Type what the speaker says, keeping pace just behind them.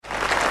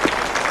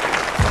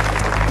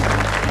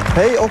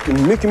Hej och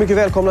mycket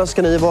välkomna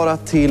ska ni vara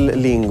till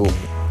Lingo.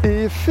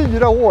 I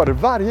 4 år,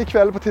 varje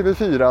kväll på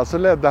TV4, så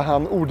ledde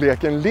han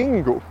ordleken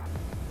Lingo.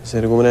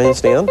 Ser du gå med den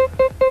gissningen?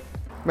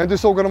 Men du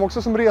såg honom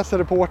också som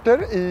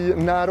resereporter i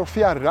När och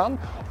fjärran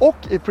och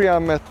i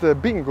programmet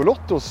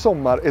Bingolottos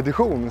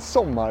sommaredition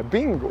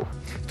Sommarbingo.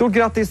 Stort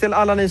grattis till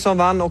alla ni som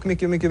vann och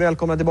mycket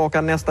välkomna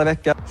tillbaka nästa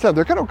vecka. Sen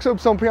dök han också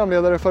upp som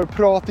programledare för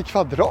Prat i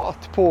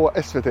kvadrat på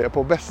SVT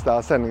på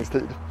bästa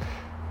sändningstid.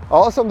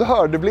 Ja, som du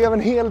hör, det blev en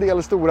hel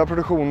del stora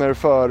produktioner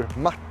för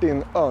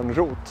Martin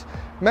Örnroth.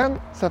 Men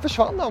sen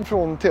försvann han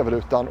från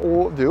tv-rutan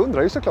och du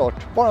undrar ju såklart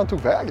var han tog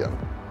vägen.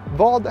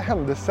 Vad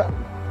hände sen?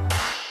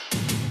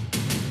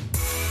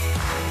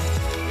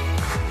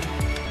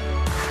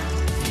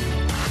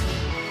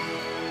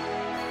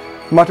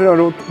 Martin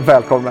Örnroth,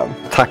 välkommen.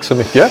 Tack så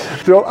mycket.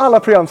 För av alla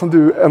program som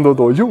du ändå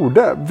då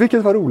gjorde,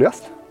 vilket var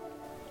roligast?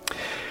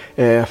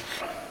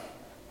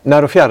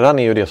 När och fjärran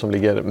är ju det som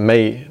ligger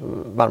mig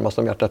varmast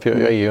om hjärtat. För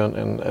jag är ju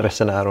en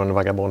resenär och en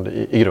vagabond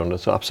i grunden,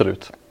 så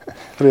absolut.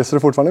 Reser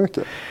du fortfarande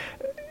mycket?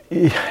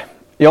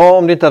 Ja,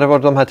 om det inte hade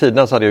varit de här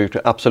tiderna så hade jag gjort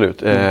det,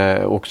 absolut.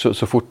 Och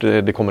så fort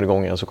det kommer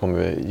igång igen så kommer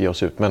vi ge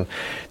oss ut. Men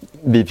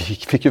vi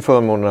fick ju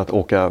förmånen att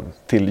åka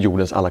till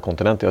jordens alla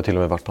kontinenter. Jag har till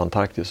och med varit på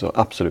Antarktis, så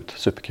absolut,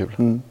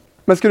 superkul.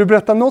 Men ska du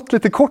berätta något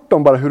lite kort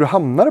om bara hur du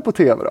hamnade på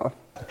tv då?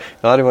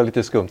 Ja, det var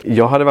lite skumt.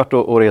 Jag hade varit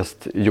och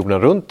rest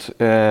jorden runt,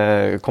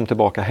 kom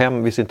tillbaka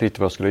hem, visste inte riktigt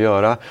vad jag skulle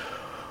göra.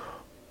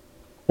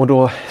 Och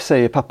då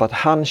säger pappa att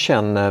han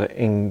känner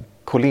en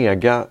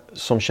kollega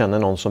som känner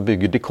någon som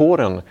bygger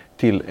dekoren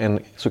till en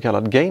så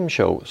kallad game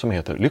show som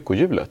heter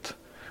Lyckohjulet.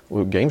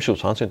 Och game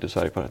shows fanns ju inte i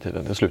Sverige på den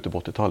tiden, det slutet på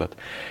 80-talet.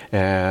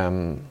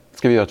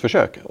 Ska vi göra ett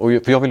försök?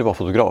 För jag ville vara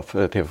fotograf,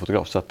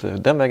 tv-fotograf, så att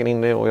den vägen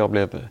in det, och jag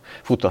blev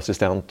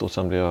fotoassistent och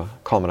sen blev jag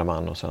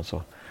kameraman och sen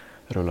så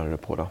rullade det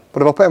på då. Och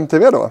det var på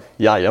MTV då?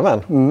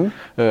 Jajamän.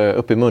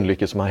 Uppe i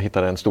Mölnlycke som man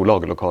hittade en stor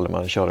lagerlokal där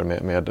man körde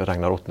med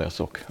Ragnar Rottnäs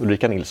och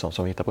Ulrika Nilsson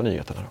som vi hittade på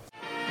nyheterna.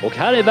 Och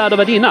här är värd och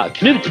värdinna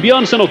Knut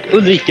Björnsson och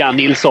Ulrika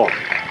Nilsson.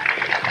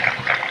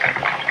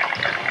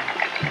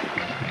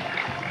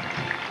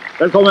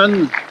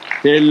 Velkommen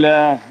til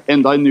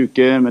enda en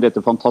uke med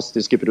dette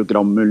fantastiske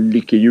programmet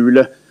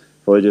Lyckehjulet.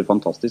 För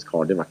fantastiskt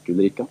har det varit,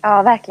 Ulrika.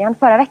 Ja, verkligen.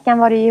 Förra veckan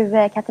var det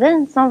ju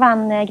Katrin som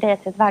vann grejer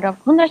till ett värde av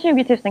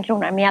 120 000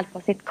 kronor med hjälp av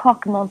sitt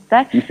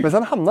kakmonster. Men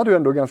sen hamnade du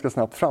ändå ganska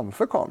snabbt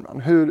framför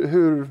kameran.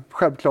 Hur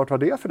självklart var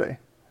det för dig?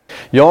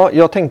 Ja,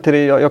 jag tänkte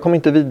det. Jag kom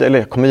inte vidare,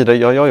 eller kom vidare.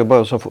 Jag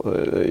jobbade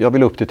jag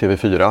ville upp till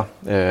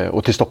TV4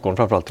 och till Stockholm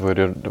framförallt,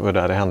 det var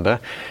där det hände.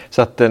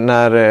 Så att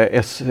när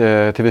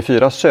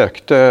TV4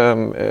 sökte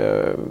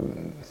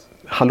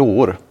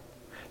hallåor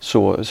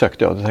så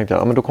sökte jag och tänkte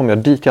ja, men då kommer jag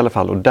dit i alla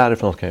fall och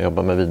därifrån ska jag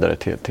jobba mig vidare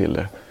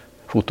till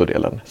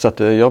fotodelen. Så att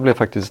jag blev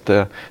faktiskt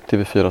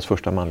TV4s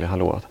första manliga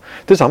hallå.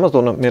 Tillsammans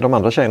då med de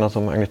andra tjejerna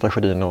som Agneta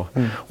Sjödin och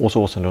Åsa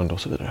Åsenlund och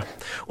så vidare.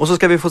 Och så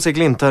ska vi få se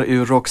glimtar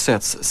ur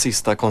Roxettes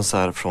sista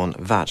konsert från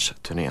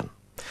världsturnén.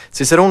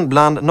 Ciceron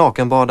bland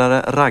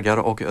nakenbadare, raggare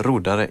och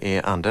roddare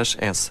är Anders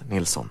S.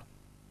 Nilsson.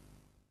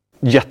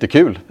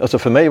 Jättekul. Alltså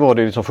för mig var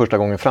det liksom första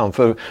gången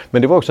framför.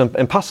 Men det var också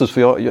en passus,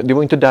 för det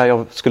var inte där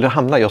jag skulle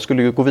hamna. Jag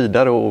skulle ju gå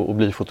vidare och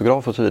bli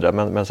fotograf och så vidare.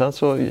 Men sen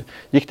så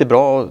gick det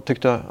bra,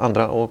 tyckte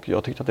andra, och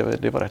jag tyckte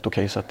att det var rätt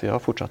okej, så att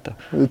jag fortsatte.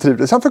 Du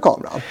trivdes framför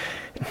kameran?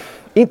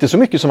 Inte så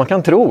mycket som man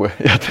kan tro.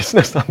 Jag trivs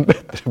nästan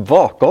bättre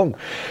bakom.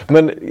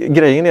 Men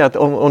grejen är att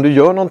om du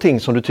gör någonting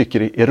som du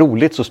tycker är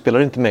roligt så spelar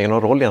det inte med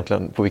någon roll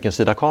egentligen på vilken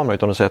sida kameran,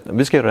 utan du säger att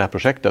vi ska göra det här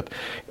projektet.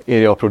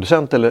 Är jag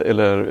producent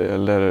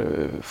eller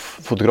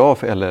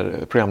fotograf eller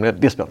programledare?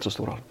 Det spelar inte så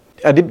stor roll.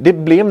 Ja, det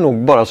blev nog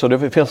bara så.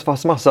 Det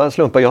finns massa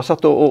slumpar. Jag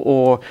satt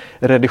och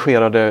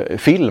redigerade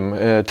film,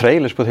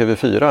 trailers på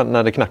TV4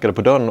 när det knackade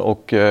på dörren,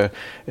 och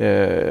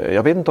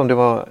jag vet inte om det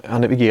var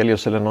Anne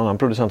Vigelius eller någon annan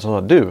producent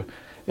som sa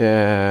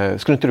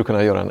skulle inte du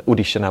kunna göra en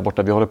audition här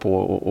borta? Vi håller på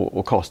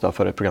och casta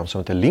för ett program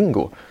som heter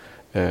Lingo.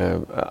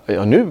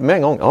 Ja, nu med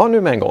en gång. Ja,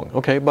 nu med en gång.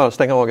 Okej, bara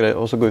stänga av grejer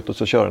och så gå ut och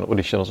så köra en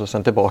audition och så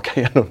sen tillbaka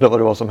igen och undra vad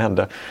det var som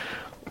hände.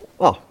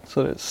 Ja,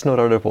 så det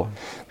snurrade det på.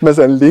 Men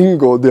sen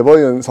Lingo, det var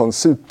ju en sån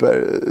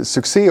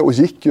supersuccé och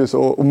gick ju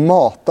så och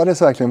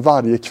matades verkligen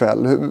varje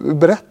kväll.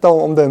 Berätta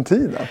om den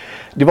tiden.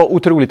 Det var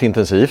otroligt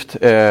intensivt,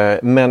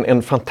 men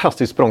en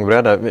fantastisk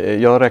språngbräda.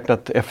 Jag har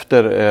räknat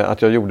efter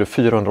att jag gjorde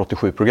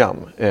 487 program.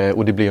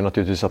 Och det blir ju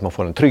naturligtvis att man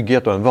får en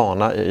trygghet och en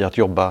vana i att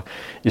jobba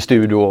i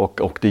studio.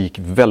 Och det gick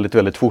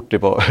väldigt fort. Det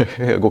var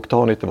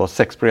högoktanigt, det var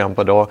 6 program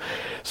per dag.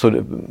 Så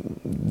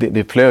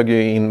det flög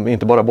ju in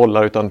inte bara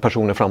bollar utan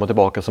personer fram och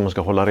tillbaka som man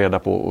ska hålla reda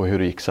på och hur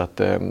det gick. Så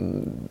att,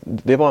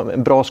 det var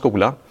en bra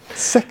skola.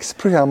 6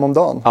 program om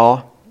dagen?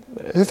 Ja.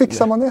 Hur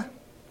fixar man det?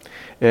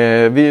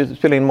 Vi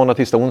spelar in måndag,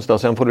 tisdag, onsdag.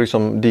 Sen får du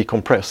liksom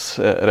decompress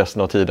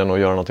resten av tiden och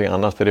göra någonting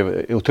annat. För det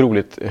är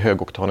otroligt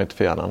högoktanigt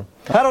för hjärnan.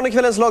 Här har ni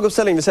kvällens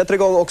laguppställning. Vi sätter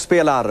igång och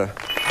spelar.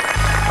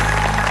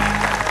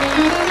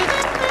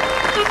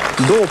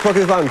 Då plockar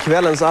vi fram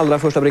kvällens allra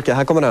första bricka.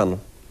 Här kommer den.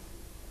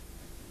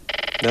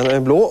 Den är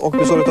blå och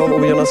består av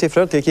ojämna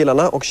siffror till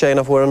killarna. Och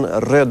tjejerna får en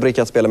röd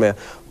bricka att spela med.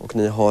 Och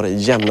ni har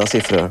jämna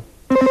siffror.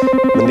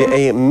 Men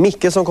det är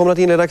Micke som kommer att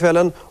inleda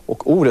kvällen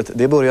och ordet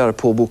det börjar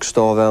på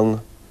bokstaven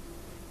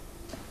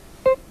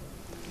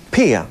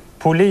P.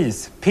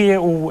 Polis.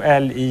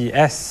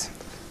 P-O-L-I-S.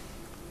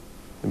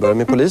 Vi börjar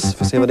med polis,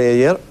 för att se vad det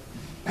ger.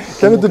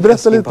 Kan du inte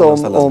berätta lite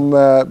om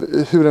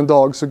hur en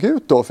dag såg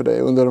ut då för dig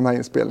under de här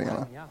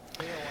inspelningarna?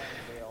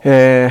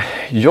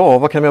 Ja,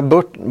 vad kan jag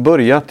ha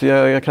börjat?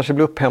 Jag kanske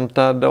blev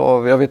upphämtad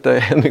av, jag vet inte,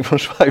 Henrik von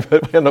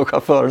Schreiber var en av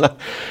chaufförerna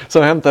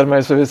som hämtade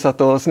mig, så vi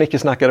satt och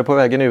snickesnackade på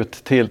vägen ut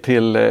till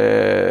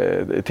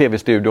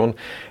tv-studion.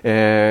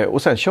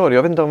 Och sen körde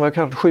jag vet inte om det var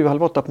kanske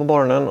 7:30 på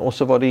morgonen och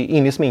så var det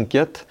in i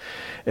sminket.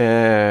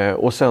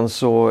 Och sen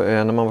så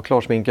när man var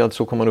klarsminkad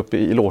så kom man upp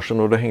i logen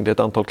och då hängde ett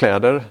antal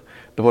kläder.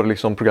 Då var det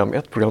liksom program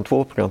 1, program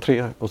 2, program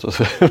 3 och så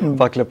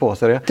klä på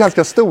sig det.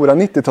 Ganska stora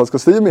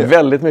 90-talskostymer.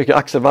 Väldigt mycket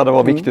axelvaddar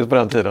var viktigt på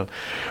den tiden.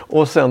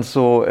 Och sen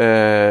så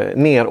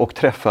ner och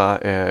träffa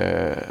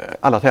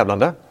alla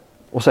tävlande.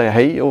 Och säga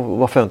hej och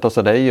vad fint att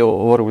se dig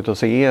och vad roligt att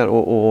se er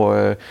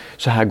och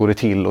så här går det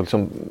till och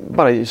liksom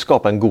bara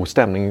skapa en god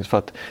stämning, för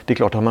att det är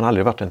klart, har man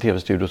aldrig varit i en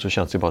tv-studio så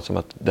känns det bara som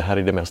att det här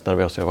är det mest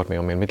nervösa jag varit med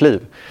om i mitt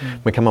liv.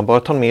 Men kan man bara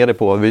ta med det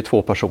på, vi är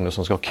 2 personer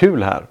som ska ha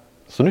kul här.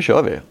 Så nu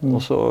kör vi.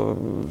 Och så,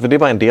 för det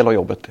var en del av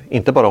jobbet.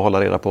 Inte bara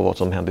hålla reda på vad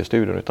som händer i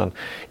studion utan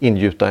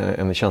ingjuta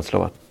en känsla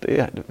av att det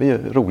är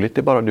roligt,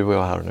 det är bara du och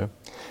jag här nu.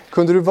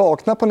 Kunde du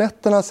vakna på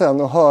nätterna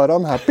sen och höra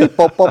de här pip,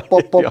 pop, pop,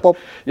 pop, pop, pop?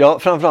 Ja,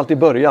 framförallt i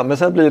början. Men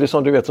sen blir det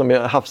som du vet som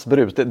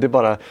havsbrut. Det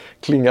bara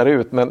klingar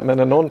ut. Men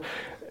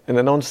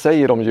när någon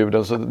säger de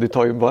ljuden så det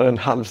tar ju bara en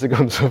halv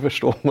sekund så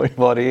förstår man ju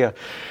vad det är.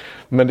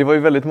 Men det var ju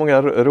väldigt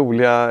många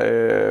roliga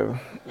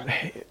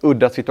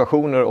udda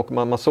situationer och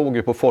man såg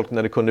ju på folk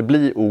när det kunde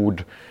bli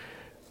ord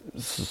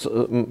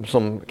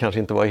som kanske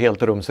inte var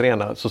helt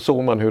rumsrena, så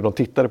såg man hur de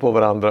tittade på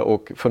varandra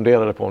och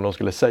funderade på om de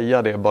skulle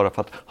säga det bara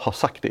för att ha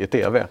sagt det i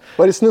tv.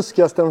 Vad är det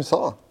snuskigaste de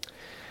sa?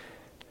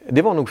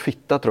 Det var nog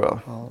fitta, tror jag.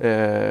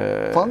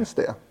 Ja. Fanns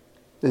det?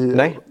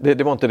 Nej,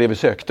 det var inte det vi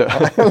sökte.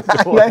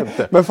 Nej,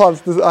 men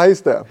fanns det? Ja,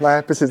 just det.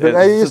 Nej, precis.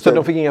 Nej, just så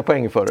de fick inga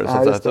poäng för det.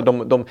 Ja,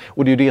 så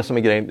och det är ju det som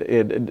är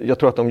grejen. Jag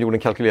tror att de gjorde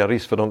en kalkylerad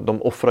risk, för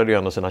de offrade ju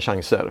ändå sina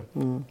chanser.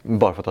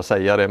 Bara för att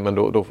säga det, men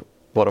då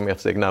var de ett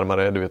steg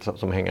närmare, du vet,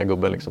 som hänga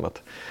gubben liksom.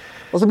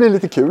 Och så blir det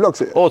lite kul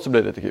också. Och så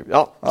blir det lite kul,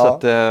 ja. Så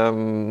att,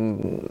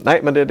 nej,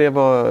 men det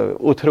var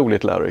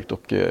otroligt lärorikt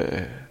och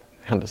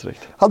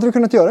händelserikt. Hade du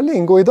kunnat göra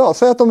lingo idag?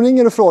 Säg att de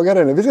ringer och frågar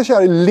dig nu. Vi ska köra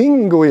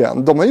lingo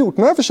igen. De har gjort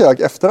några försök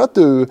efter att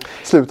du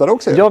slutade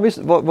också. Ja, visst.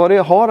 Var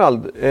det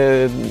Harald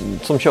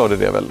som körde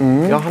det väl?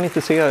 Jag hann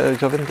inte se.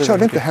 Jag vet inte.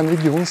 Körde inte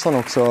Henrik Jonsson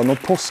också?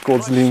 Något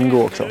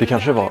postkodslingo också? Det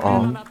kanske var,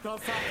 ja.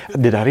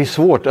 Det där är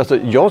svårt. Alltså,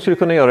 jag skulle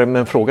kunna göra det,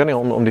 men frågan är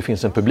om det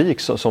finns en publik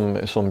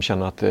som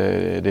känner att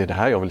det är det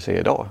här jag vill se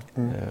idag.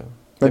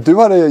 Men du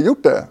hade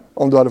gjort det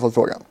om du hade fått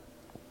frågan?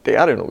 Det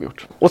hade jag nog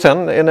gjort. Och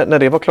sen när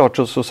det var klart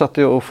så satt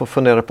jag och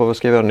funderade på vad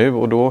ska jag göra nu,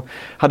 och då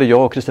hade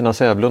jag och Kristina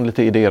Sävlund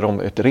lite idéer om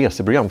ett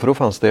reseprogram, för då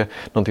fanns det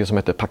någonting som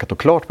hette Packat och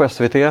klart på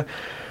SVT.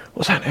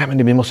 Och sen,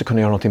 men vi måste kunna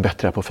göra någonting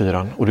bättre här på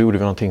 4, och då gjorde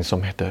vi någonting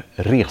som hette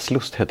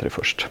Reslust, hette det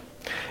först.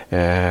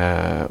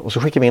 Och så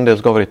skickade vi in det och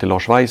gav det till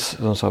Lars Weiss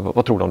som sa,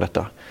 vad tror du om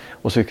detta?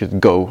 Och så fick vi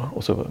ett go,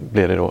 och så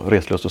blev det då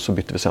Reslust, och så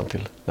bytte vi sen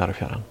till Nära och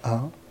fjärran.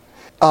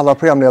 Alla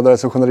programledare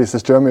och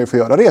journalisters drömmer ju för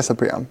att göra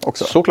reseprogram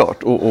också.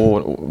 Såklart,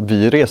 och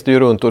vi reste ju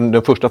runt, och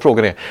den första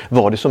frågan är,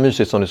 var det så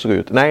mysigt som det såg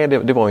ut? Nej,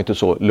 det var inte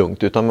så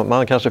lugnt, utan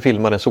man kanske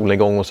filmade en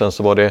solnedgång och sen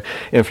så var det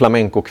en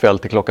flamenco-kväll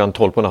till klockan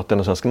 12 på natten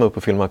och sen ska man upp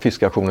och filma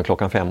fiskaktionen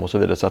klockan 5 och så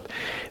vidare. Så att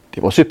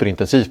det var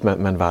superintensivt,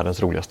 men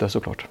världens roligaste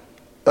såklart.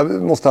 Ja, vi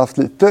måste ha haft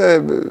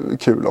lite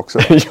kul också.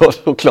 Ja,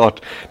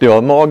 såklart. Det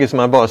var magiskt,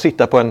 man bara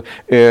sitta på en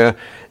ö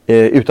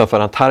utanför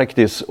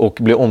Antarktis och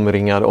blir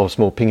omringad av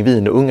små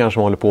pingvinungar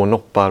som håller på och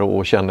noppar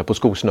och känner på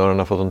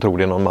skosnörarna för att de tror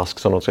det är någon mask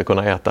som de ska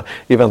kunna äta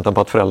i väntan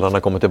på att föräldrarna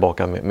kommer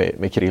tillbaka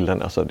med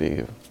krillen. Alltså det är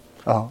ju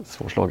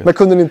svårslaget. Men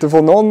kunde ni inte få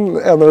en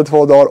eller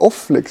 2 dagar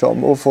off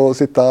liksom och få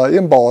sitta i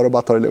en bar och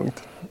bara ta det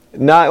lugnt?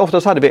 Nej,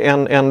 oftast hade vi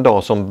en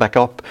dag som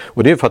backup,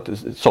 och det är för att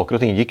saker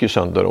och ting gick ju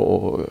sönder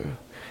och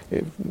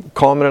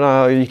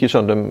kamerorna gick ju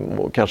sönder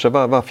kanske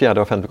var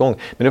 4:e och 5:e gång.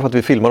 Men det är för att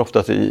vi filmar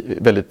oftast i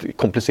väldigt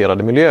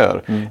komplicerade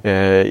miljöer.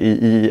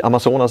 I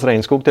Amazonas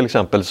regnskog till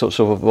exempel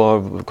så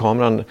var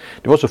kameran,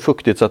 det var så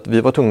fuktigt så att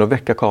vi var tvungna att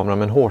väcka kameran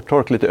med en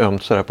hårtork lite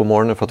ömt så här på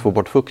morgonen för att få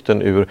bort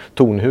fukten ur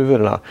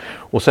tonhuvudena.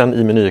 Och sen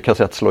i min nya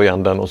kassett slå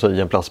igen den och så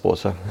i en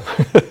plastpåse.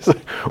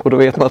 Och då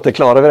vet man att det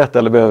klarar vi rätt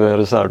eller behöver en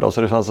reservdag,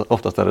 så det fanns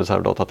oftast en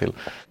reservdag att ta till.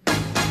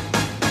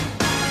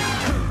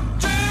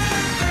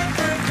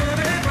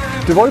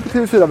 Du var ju på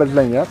TV4 väldigt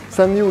länge.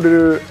 Sen gjorde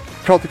du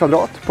Prat i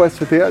kvadrat på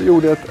SVT.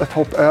 Gjorde ett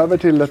hopp över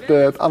till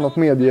ett annat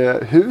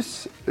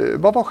mediehus.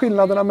 Vad var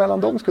skillnaderna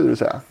mellan dem, skulle du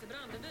säga?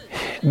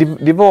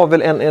 Det var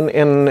väl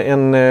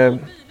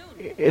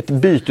ett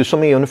byte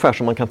som är ungefär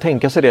som man kan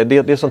tänka sig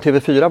det. Det som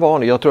TV4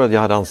 var, jag tror att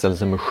jag hade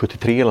anställt med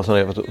 73 eller så,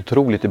 det var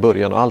otroligt i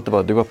början och allt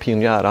det var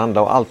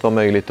pionjäranda och allt var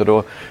möjligt, och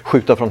då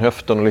skjuta från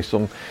höften och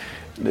liksom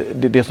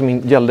det som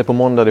gällde på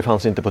måndag, det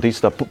fanns inte på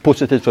tisdag.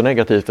 Positivt och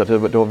negativt, att det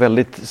var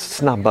väldigt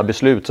snabba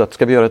beslut. Så att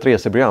ska vi göra ett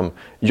reseprogram,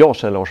 jag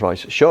säger Lars Weiss,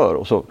 kör.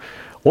 Och så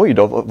oj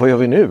då, vad gör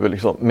vi nu?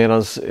 Liksom.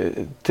 Medan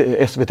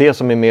SVT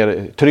som är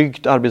mer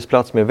tryggt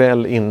arbetsplats med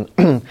väl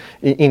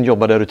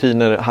injobbade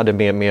rutiner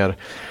hade mer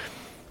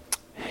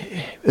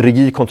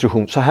rigid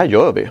konstruktion. Så här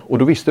gör vi. Och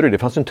då visste du, det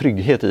fanns en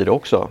trygghet i det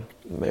också.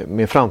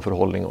 Med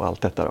framförhållning och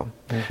allt detta. Då.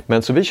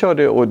 Men så vi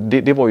körde, och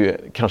det var ju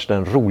kanske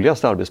den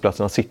roligaste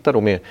arbetsplatsen, att sitta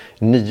då med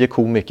 9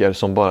 komiker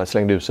som bara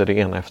slängde ut sig det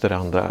ena efter det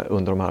andra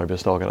under de här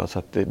arbetsdagarna. Så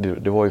att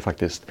det var ju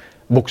faktiskt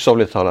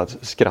bokstavligt talat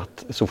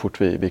skratt så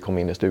fort vi kom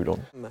in i studion.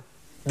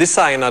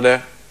 Designade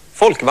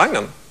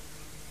folkvagnen.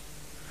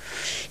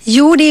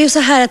 Jo, det är ju så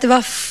här att det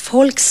var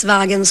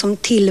Volkswagen som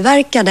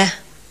tillverkade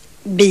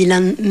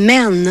bilen,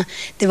 men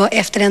det var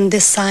efter en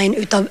design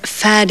utav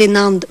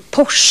Ferdinand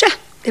Porsche.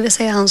 Det vill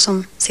säga han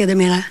som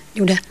sedermera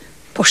gjorde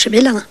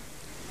Porsche-bilarna.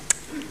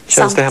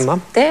 Känns det hemma?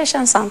 Det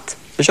känns sant.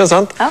 Det känns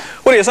sant. Ja.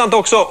 Och det är sant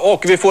också.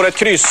 Och vi får ett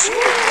kryss.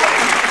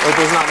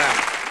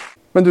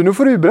 Men du, nu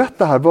får du ju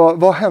berätta här.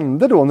 Vad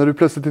hände då när du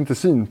plötsligt inte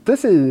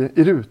syntes i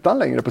rutan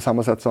längre på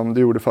samma sätt som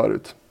du gjorde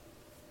förut?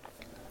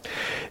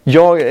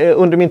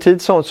 Under min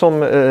tid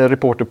som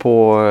reporter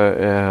på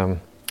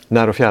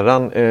När och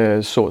fjärran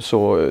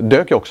så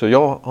dök jag också.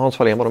 Jag och Hans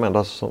Wallén var de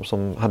enda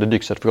som hade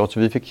dykcertifikat, så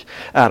vi fick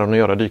äran att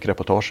göra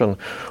dykreportagen.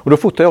 Och då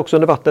fotade jag också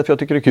under vattnet, för jag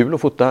tycker det är kul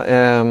att fota.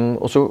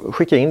 Och så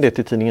skickade jag in det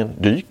till tidningen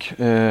Dyk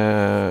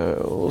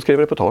och skrev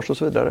reportage och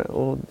så vidare.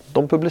 Och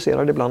de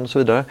publicerade ibland och så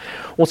vidare.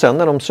 Och sen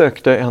när de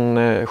sökte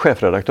en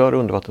chefredaktör,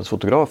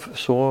 undervattensfotograf,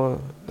 så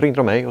ringde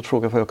de mig och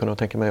frågade om jag kunde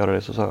tänka mig göra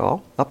det. Så sa jag ja,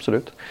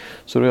 absolut.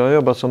 Så jag har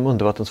jobbat som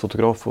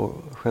undervattensfotograf och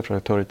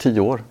chefredaktör i 10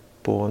 år.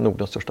 På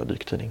Nordens största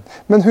dyktidning.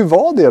 Men hur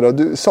var det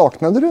då?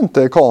 Saknade du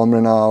inte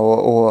kamerorna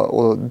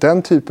och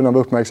den typen av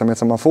uppmärksamhet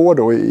som man får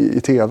då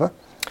i tv?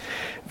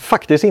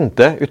 Faktiskt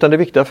inte, utan det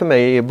viktiga för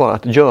mig är bara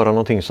att göra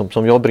någonting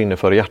som jag brinner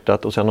för i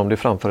hjärtat, och sen om det är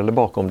framför eller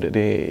bakom,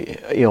 det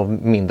är av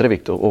mindre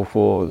vikt. Att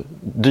få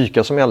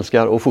dyka som jag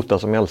älskar och fota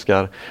som jag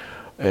älskar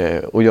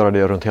och göra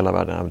det runt hela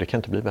världen, det kan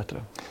inte bli bättre.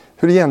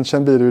 Hur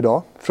igenkänd blir du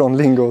idag från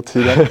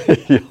Lingo-tiden?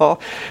 Ja,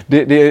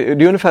 det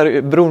är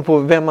ungefär, beroende på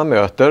vem man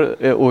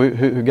möter och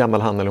hur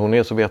gammal han eller hon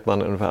är, så vet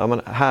man ungefär, ja,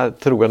 men här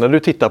tror jag, när du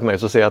tittar på mig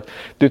så säger jag att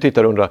du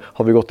tittar och undrar,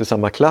 har vi gått i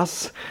samma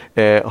klass?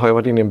 Har jag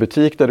varit inne i en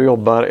butik där du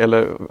jobbar?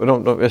 Eller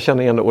jag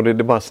känner igen det, och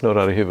det bara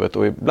snurrar i huvudet.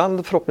 Och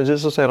ibland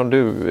förhoppningsvis så säger de,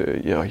 du,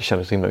 jag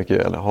känner så himla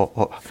mycket, eller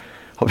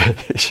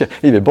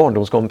är vi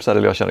barndomskompisar,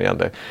 eller jag känner igen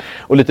det.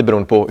 Och lite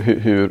beroende på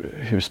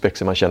hur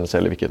spexig man känner sig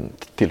eller vilken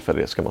tillfälle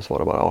det är, ska man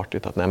svara bara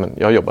artigt att nej, men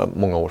jag jobbar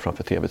många år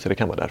framför tv, så det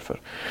kan vara därför.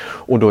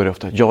 Och då är det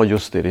ofta, ja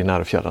just det är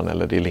När och fjärran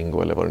eller det är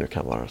Lingo eller vad det nu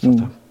kan vara.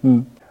 Så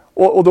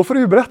Och då får du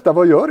ju berätta,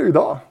 vad gör du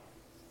idag?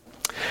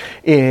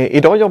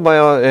 Idag jobbar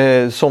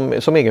jag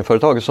som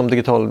egenföretag, som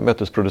digital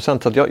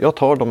mötesproducent. Så att jag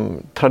tar de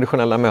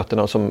traditionella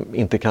mötena som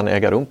inte kan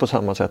äga rum på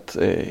samma sätt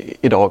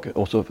idag,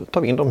 och så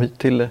tar vi in dem hit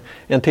till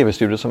en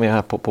tv-studio som är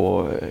här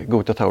på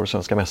Gothia Tower,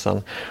 Svenska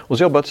Mässan. Och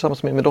så jobbar jag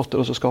tillsammans med min dotter,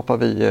 och så skapar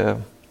vi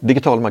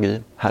digital magi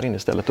här inne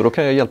istället. Och då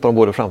kan jag hjälpa dem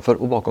både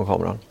framför och bakom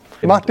kameran.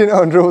 Martin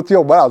Örnroth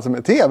jobbar alltså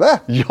med tv?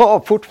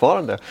 Ja,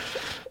 fortfarande!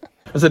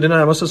 Alltså det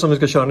närmaste som vi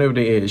ska köra nu,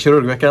 det är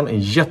Kirurgveckan, en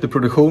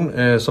jätteproduktion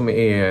som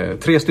är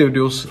 3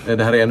 studios.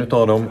 Det här är en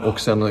utav dem, och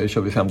sen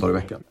kör vi 5 dagar i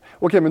veckan.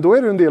 Okej, men då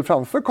är du en del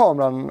framför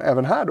kameran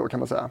även här då, kan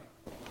man säga?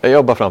 Jag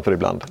jobbar framför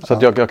ibland, så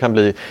att jag kan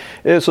bli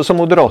som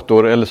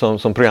moderator eller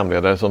som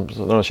programledare, som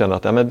de känner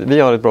att ja, men vi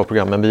har ett bra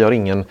program, men vi har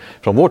ingen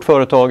från vårt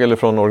företag eller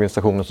från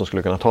organisationen som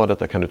skulle kunna ta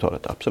detta. Kan du ta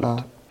detta? Absolut.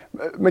 Ja.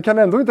 Men kan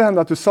det ändå inte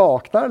hända att du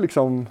saknar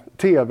liksom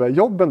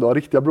tv-jobben då,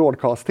 riktiga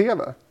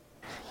broadcast-tv?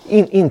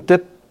 Inte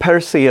per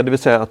se, det vill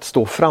säga att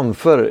stå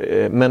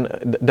framför, men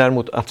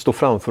däremot att stå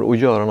framför och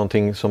göra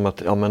någonting som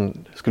att, ja men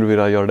skulle vi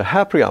vilja göra det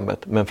här programmet,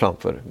 men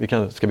framför.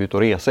 Ska vi ut och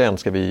resa igen?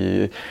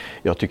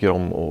 Jag tycker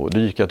om att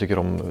dyka, jag tycker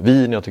om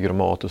vin, jag tycker om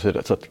mat och så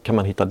vidare. Så att, kan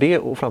man hitta det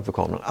och framför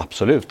kameran?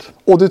 Absolut.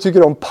 Och du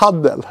tycker om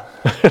paddel?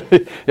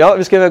 Ja,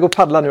 vi ska iväg och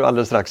paddla nu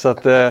alldeles strax, så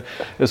att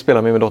jag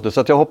spelar med min dotter.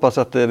 Så att jag hoppas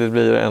att det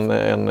blir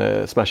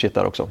en smash hit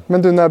där också.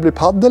 Men du, när blir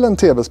paddel en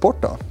tv-sport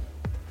då?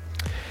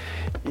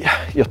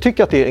 Jag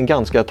tycker att det är en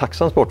ganska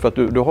tacksam sport, för att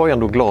du har ju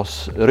ändå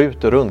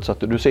glasrutor runt, så att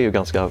du ser ju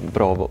ganska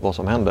bra vad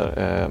som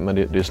händer. Men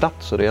det är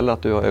snabbt, så det gäller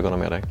att du har ögonen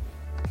med dig.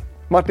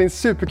 Martin,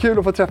 superkul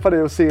att få träffa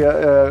dig och se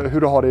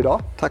hur du har det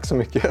idag. Tack så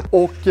mycket.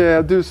 Och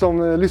du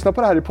som lyssnar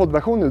på det här i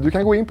poddversion nu, du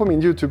kan gå in på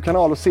min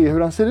YouTube-kanal och se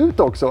hur han ser ut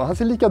också. Han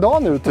ser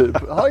likadan ut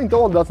typ. Har inte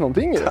åldrats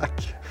någonting.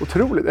 Tack.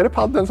 Otroligt. Är det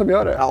padden som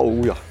gör det?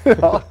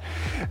 Ja.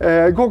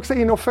 Gå också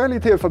in och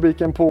följ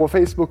TV-fabriken på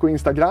Facebook och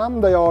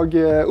Instagram, där jag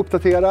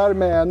uppdaterar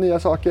med nya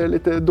saker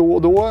lite då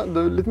och då.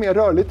 Lite mer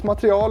rörligt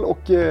material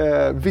och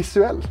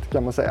visuellt,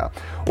 kan man säga.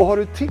 Och har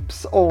du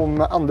tips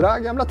om andra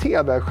gamla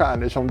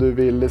tv-stjärnor som du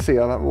vill se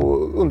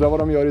och undrar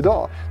vad de gör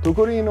idag, då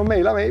går du in och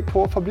mejlar mig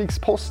på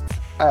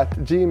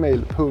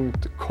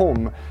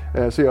fabrikspost@gmail.com,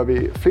 så gör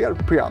vi fler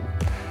program.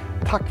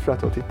 Tack för att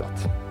du har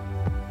tittat.